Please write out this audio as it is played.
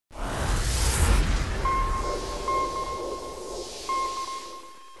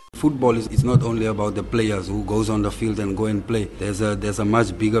football is not only about the players who goes on the field and go and play. There's a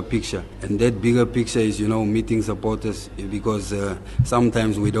much bigger picture, and that bigger picture is, meeting supporters, because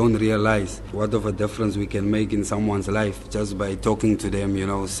sometimes we don't realize what of a difference we can make in someone's life just by talking to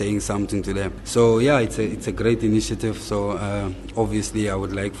them, saying something to them. So yeah, it's a great initiative. So obviously I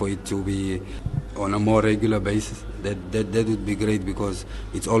would like for it to be on a more regular basis. That would be great, because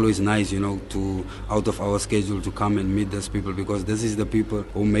it's always nice, to out of our schedule to come and meet those people, because this is the people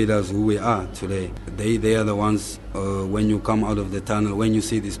who made us who we are today. They are the ones, when you come out of the tunnel, when you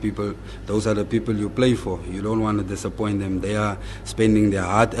see these people, those are the people you play for. You don't want to disappoint them. They are spending their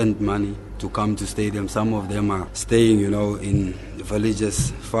hard-earned money to come to stadium. Some of them are staying, in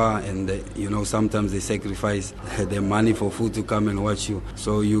villages far, and sometimes they sacrifice their money for food to come and watch you.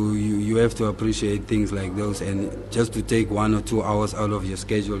 So you have to appreciate things like those, and just to take 1 or 2 hours out of your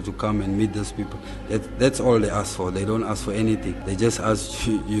schedule to come and meet those people. That's all they ask for. They don't ask for anything. They just ask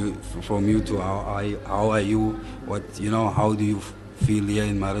you from you to how are you, what how do you feel here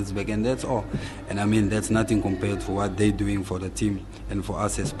in Maritzburg, and that's all. And I mean, that's nothing compared to what they're doing for the team and for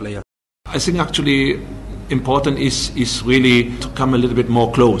us as players. I think actually important is really to come a little bit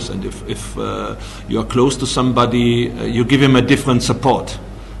more close, and if you are close to somebody, you give him a different support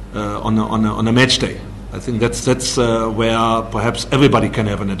on a match day. I think that's where perhaps everybody can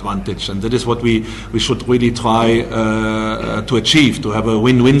have an advantage, and that is what we should really try to achieve, to have a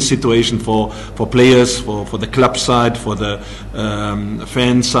win-win situation for players, for the club side, for the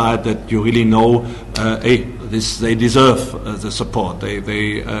fan side, that you really know, they deserve the support.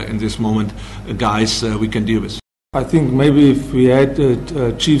 They in this moment, guys, we can deal with. I think maybe if we had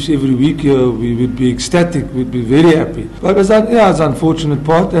Chiefs every week here, we would be ecstatic, we'd be very happy. But it's an unfortunate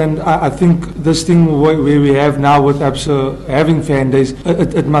part, and I think this thing where we have now with Absa having fan days,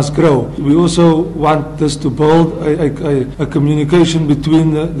 it must grow. We also want this to build a communication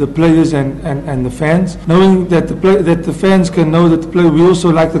between the players and the fans, knowing that the fans can know that the player, we also,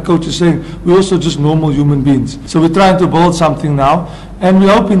 like the coach is saying, we're also just normal human beings. So we're trying to build something now, and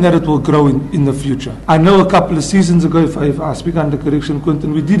we're hoping that it will grow in the future. I know a couple of seasons ago, if I speak under correction,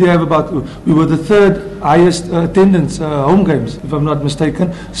 Quentin, we did have we were the third highest attendance home games, if I'm not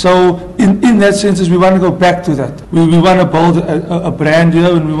mistaken. So in that sense, we want to go back to that. We want to build a brand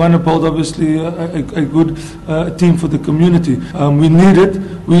here, and we want to build obviously a good team for the community. We need it.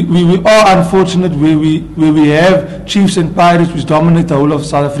 We are unfortunate where we have Chiefs and Pirates which dominate the whole of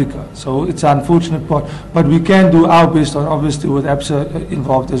South Africa. So it's an unfortunate part, but we can do our best, on obviously with Absa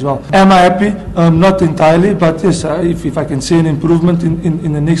involved as well. Am I happy? Not entirely, but yes, if I can see an improvement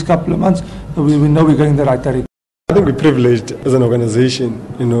in the next couple of months, we know we're going in the right direction. I think we're privileged as an organization,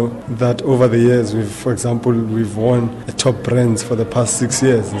 that over the years, for example, we've won the top brands for the past 6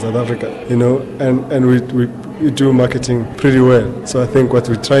 years in South Africa, and we do marketing pretty well. So I think what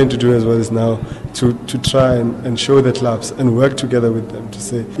we're trying to do as well is now to try and show the clubs and work together with them to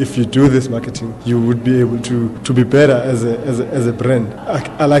say, if you do this marketing, you would be able to be better as a brand.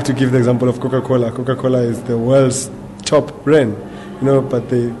 I like to give the example of Coca-Cola. Coca-Cola is the world's top brand, but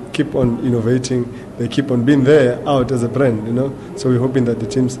they keep on innovating. They keep on being there out as a brand, So we're hoping that the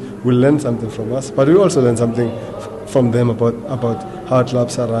teams will learn something from us, but we also learn something from them about how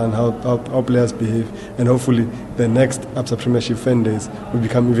clubs are run, how players behave, and hopefully the next Absa Premiership Fan days will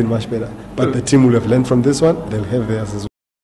become even much better. But the team will have learned from this one, they'll have theirs as well.